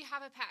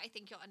have a pet, I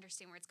think you'll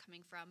understand where it's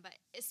coming from.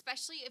 But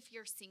especially if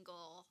you're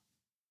single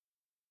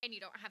and you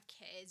don't have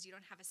kids, you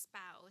don't have a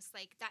spouse,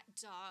 like that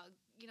dog,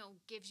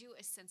 gives you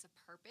a sense of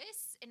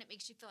purpose, and it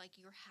makes you feel like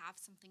you have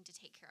something to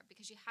take care of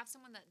because you have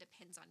someone that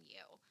depends on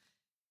you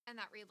and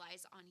that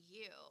relies on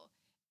you.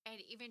 And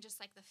even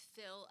just like the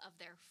feel of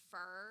their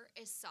fur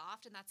is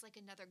soft, and that's like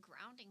another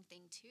grounding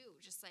thing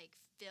too. Just like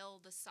feel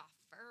the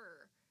soft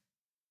fur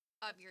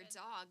of your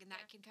dog, and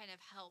that can kind of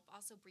help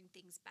also bring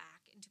things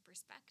back into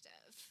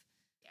perspective.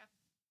 Yeah.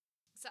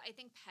 So I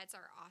think pets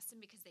are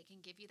awesome because they can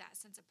give you that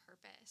sense of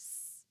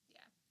purpose.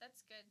 Yeah,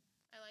 that's good.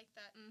 I like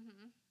that.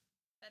 Mm-hmm.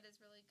 That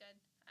is really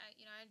good.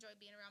 I enjoy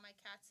being around my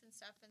cats and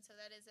stuff, and so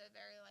that is a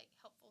very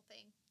helpful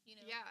thing.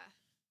 Yeah.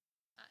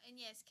 And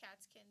yes,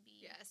 cats can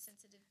be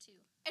sensitive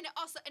too. And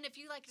if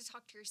you like to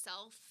talk to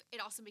yourself,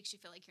 it also makes you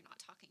feel like you're not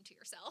talking to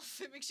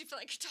yourself. It makes you feel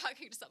like you're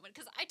talking to someone,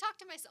 because I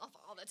talk to myself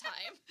all the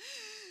time.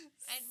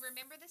 And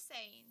remember the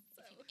saying,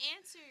 So. if you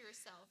answer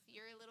yourself,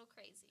 you're a little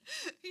crazy.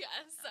 Yeah,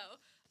 so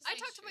I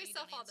talk to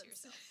myself all the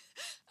time.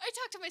 I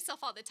talk to myself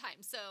all the time.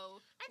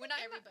 So I think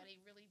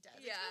everybody really does.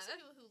 Yeah.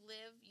 Especially people who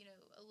live,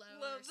 alone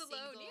or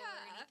single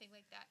or anything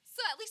like that.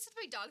 So at least with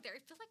my dog there,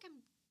 I feel like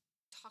I'm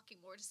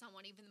talking more to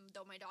someone, even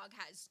though my dog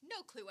has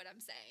no clue what I'm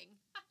saying,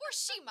 or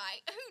she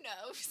might. Who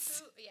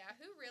knows?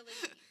 Who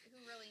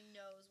really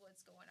knows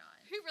what's going on?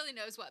 Who really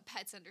knows what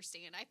pets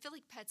understand? I feel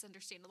like pets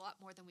understand a lot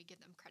more than we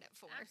give them credit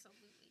for.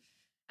 Absolutely.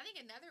 I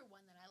think another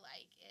one that I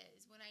like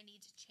is when I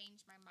need to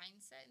change my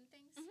mindset and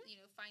things.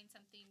 Find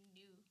something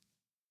new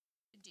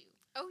to do.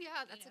 Oh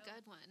yeah, that's a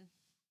good one.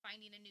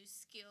 Finding a new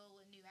skill,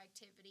 a new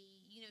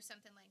activity,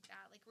 something like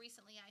that. Like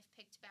recently, I've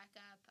picked back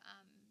up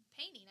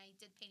painting. I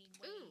did painting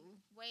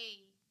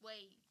way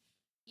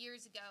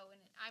years ago, and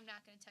I'm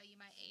not going to tell you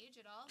my age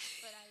at all,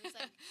 but I was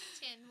like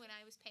 10 when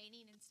I was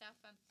painting and stuff.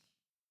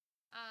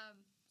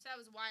 So that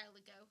was a while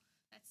ago.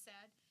 That's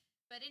sad.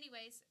 But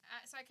anyways,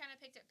 so I kind of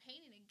picked up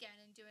painting again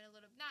and doing a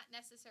little, not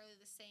necessarily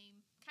the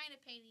same kind of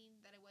painting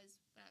that I was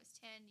when I was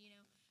 10,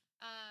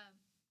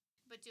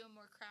 but doing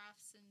more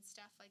crafts and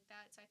stuff like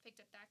that. So I picked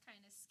up that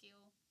kind of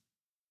skill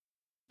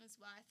as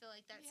well. I feel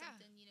like that's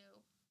something,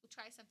 we'll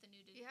try something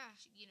new to,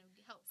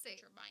 help get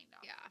your mind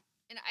off. Yeah.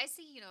 And I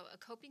see, a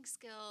coping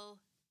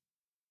skill,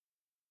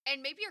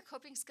 and maybe your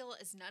coping skill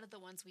is none of the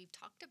ones we've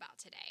talked about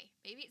today.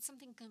 Maybe it's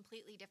something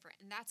completely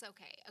different, and that's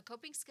okay. A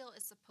coping skill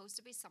is supposed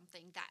to be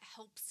something that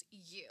helps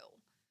you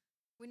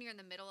when you're in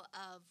the middle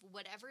of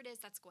whatever it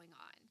is that's going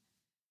on.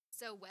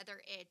 So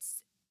whether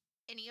it's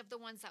any of the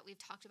ones that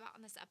we've talked about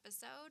on this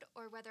episode,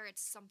 or whether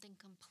it's something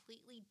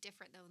completely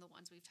different than the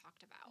ones we've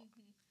talked about.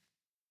 Mm-hmm.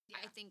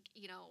 Yeah. I think,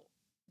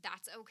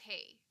 that's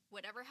okay.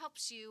 Whatever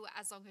helps you,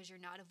 as long as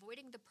you're not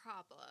avoiding the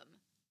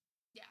problem.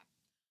 Yeah.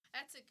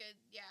 That's a good,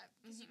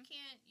 because you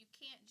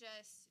can't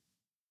just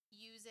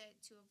use it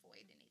to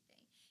avoid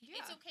anything.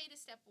 Yeah. It's okay to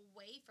step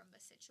away from the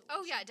situation.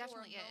 Oh, yeah, it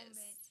definitely is.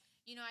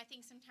 I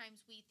think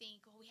sometimes we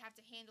think, we have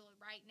to handle it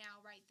right now,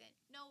 right then.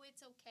 No,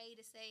 it's okay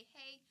to say,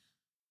 hey,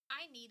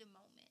 I need a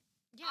moment.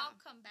 Yeah. I'll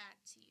come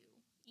back to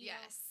you.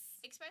 Yes.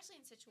 Especially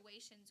in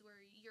situations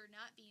where you're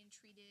not being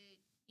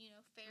treated,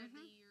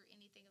 fairly or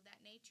anything of that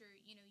nature.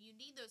 You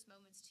need those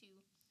moments to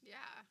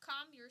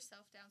calm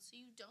yourself down so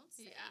you don't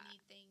say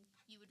anything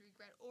you would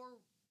regret or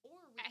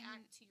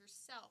react to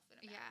yourself in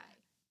a bad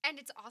way.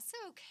 And it's also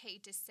okay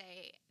to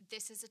say,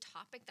 this is a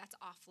topic that's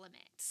off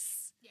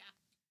limits. Yeah.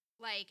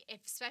 Like,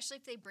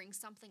 especially if they bring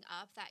something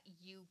up that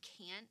you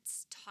can't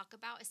talk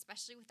about,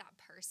 especially with that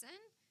person,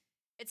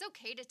 it's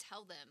okay to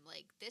tell them,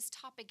 like, this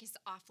topic is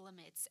off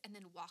limits, and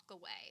then walk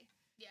away.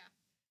 Yeah.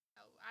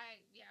 Oh,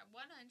 I 100%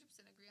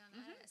 agree on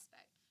that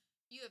aspect.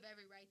 You have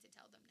every right to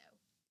tell them no.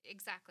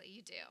 Exactly,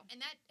 you do.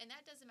 And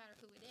that doesn't matter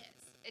who it is.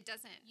 It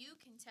doesn't. You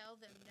can tell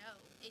them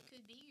no. It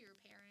could be your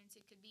parents.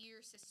 It could be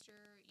your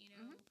sister,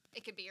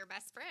 It could be your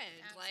best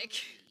friend. Absolutely. Like,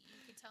 you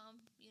could tell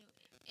them,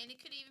 and it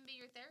could even be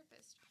your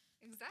therapist.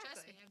 Exactly.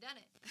 Trust me, I've done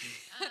it.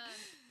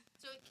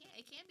 So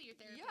it can be your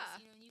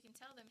therapist, and you can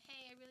tell them,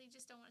 hey, I really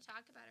just don't want to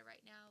talk about it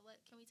right now.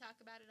 Can we talk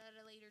about it at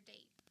a later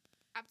date?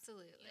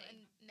 Absolutely.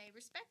 And they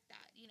respect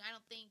that.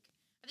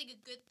 I think a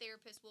good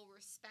therapist will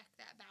respect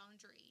that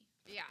boundary.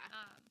 Yeah.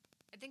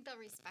 I think they'll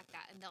respect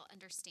that, and they'll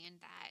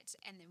understand that.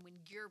 And then when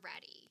you're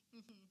ready,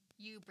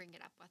 you bring it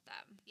up with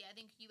them. Yeah, I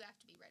think you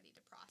have to be ready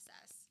to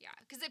process. Yeah,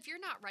 because if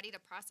you're not ready to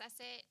process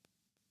it,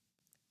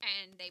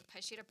 and they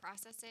push you to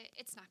process it,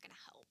 it's not going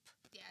to help.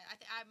 Yeah,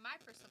 my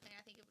personal thing,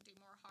 I think it would do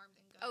more harm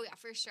than good. Oh, yeah,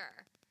 for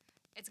sure.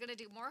 It's going to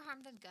do more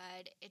harm than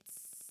good.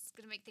 It's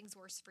going to make things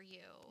worse for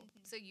you.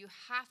 So you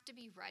have to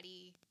be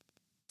ready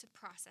to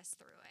process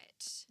through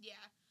it.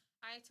 Yeah,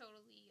 I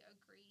totally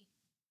agree.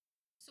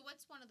 So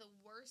what's one of the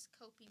worst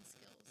coping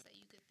skills that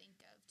you could think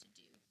of to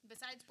do?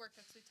 Besides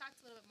workouts, we've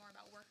talked a little bit more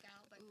about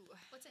workout, but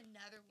what's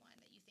another one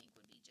that you think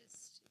would be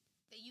just,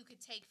 that you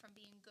could take from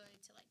being good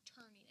to, like,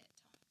 turning it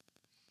to...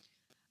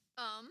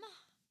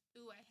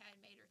 I had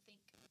made her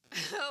think.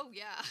 Oh,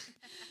 yeah.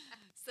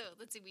 So,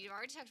 let's see. We've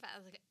already talked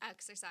about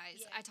exercise.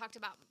 Yeah. I talked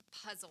about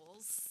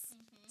puzzles.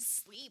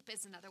 Sleep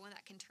is another one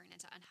that can turn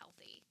into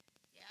unhealthy.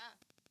 Yeah.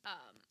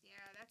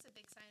 That's a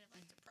big sign of,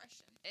 like,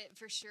 depression. It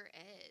for sure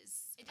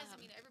is. It doesn't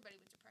mean everybody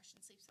with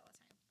depression sleeps all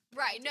the time.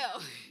 Right, no.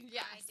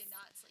 Yeah. I did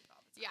not sleep all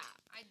the time.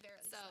 Yeah. I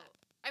barely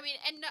slept. I mean,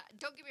 and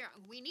don't get me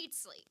wrong, we need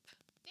sleep.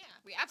 Yeah.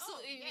 We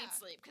absolutely need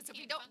sleep, because if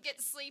we don't get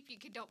sleep, you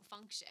don't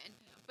function.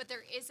 Yeah. But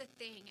there is a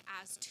thing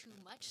as too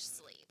much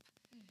sleep.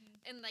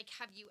 And, like,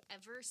 have you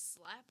ever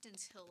slept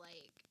until,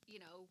 like,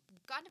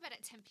 gone to bed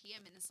at 10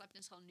 p.m. and then slept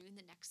until noon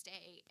the next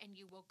day, and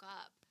you woke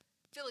up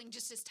feeling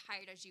just as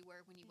tired as you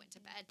were when you went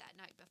to bed that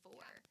night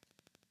before?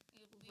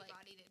 Yeah. Your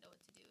body didn't know what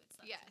to do. It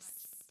slept too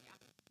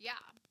much. Yeah.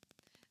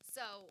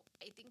 So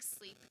I think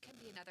sleep can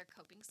be another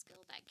coping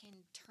skill that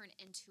can turn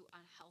into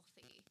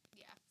unhealthy.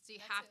 Yeah. So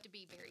you have to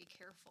be very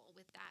careful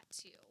with that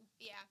too.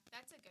 Yeah,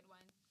 that's a good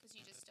one, because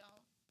you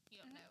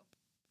don't know.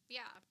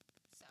 Yeah.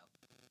 So.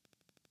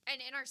 And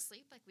in our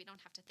sleep, like, we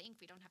don't have to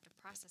think, we don't have to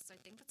process. So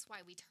I think that's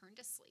why we turn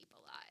to sleep a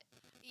lot,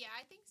 Yeah,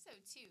 I think so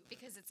too.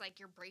 because it's like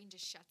your brain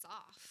just shuts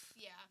off.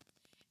 Yeah.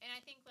 And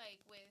I think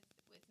like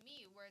with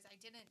me, whereas I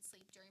didn't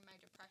sleep during my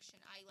depression,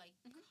 I like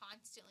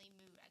constantly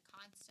moved. I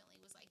constantly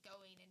was like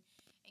going and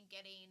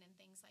getting and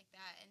things like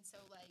that. And so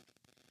like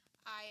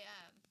I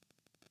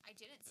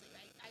didn't sleep.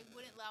 I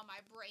wouldn't allow my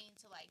brain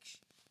to like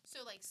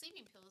so like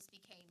sleeping pills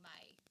became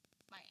my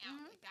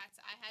out. Like that's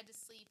I had to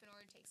sleep in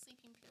order to take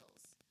sleeping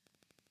pills.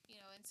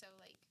 And so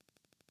like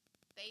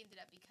they ended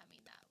up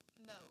becoming that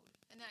mode.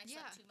 And then I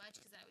slept too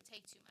much because then I would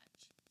take too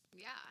much.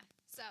 Yeah.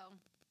 So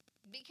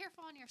be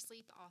careful on your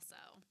sleep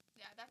also.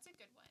 Yeah, that's a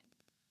good one.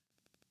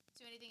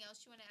 So anything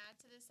else you want to add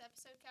to this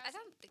episode, Cassie? I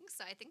don't think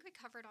so. I think we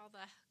covered all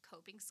the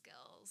coping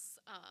skills.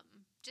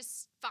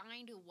 Just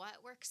find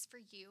what works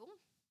for you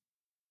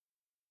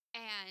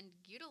and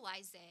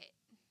utilize it.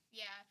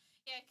 Yeah,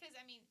 because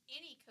I mean,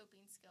 any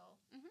coping skill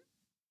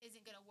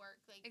isn't going to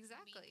work. Like,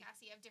 Exactly. me and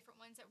Cassie have different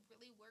ones that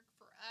really work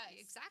for us.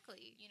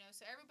 Exactly.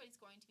 So everybody's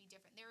going to be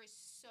different. There is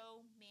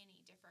so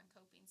many different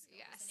coping skills.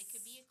 Yes. And it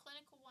could be a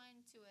clinical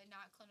one to a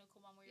not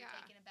clinical one where you're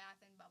taking a bath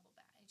and bubble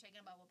bath. You're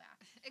taking a bubble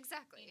bath.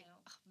 Exactly.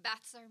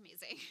 Baths are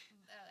amazing.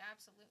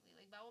 Absolutely.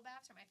 Like, bubble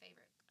baths are my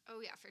favorite.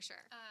 Oh, yeah, for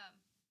sure.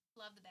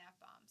 Love the bath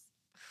bombs.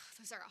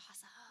 Those are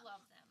awesome.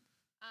 Love them.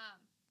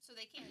 So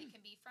it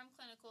can be from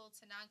clinical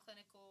to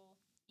non-clinical.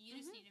 You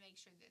just need to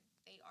make sure that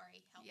they are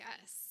a healthy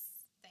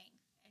thing.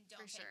 And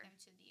don't take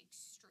them to the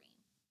extreme.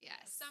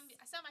 Yes. Some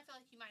I feel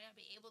like you might not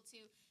be able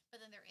to,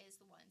 but then there is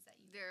the ones that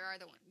you. There are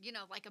the ones,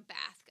 like a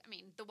bath. I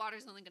mean, the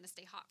water's only going to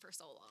stay hot for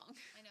so long.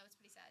 I know, it's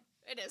pretty sad.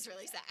 It is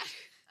really sad.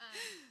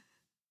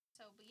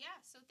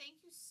 So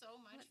thank you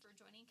so much for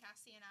joining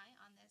Cassie and I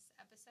on this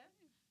episode.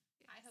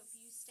 Yes. I hope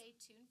you stay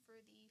tuned for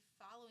the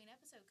following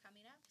episode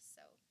coming up. So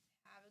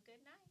have a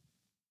good night.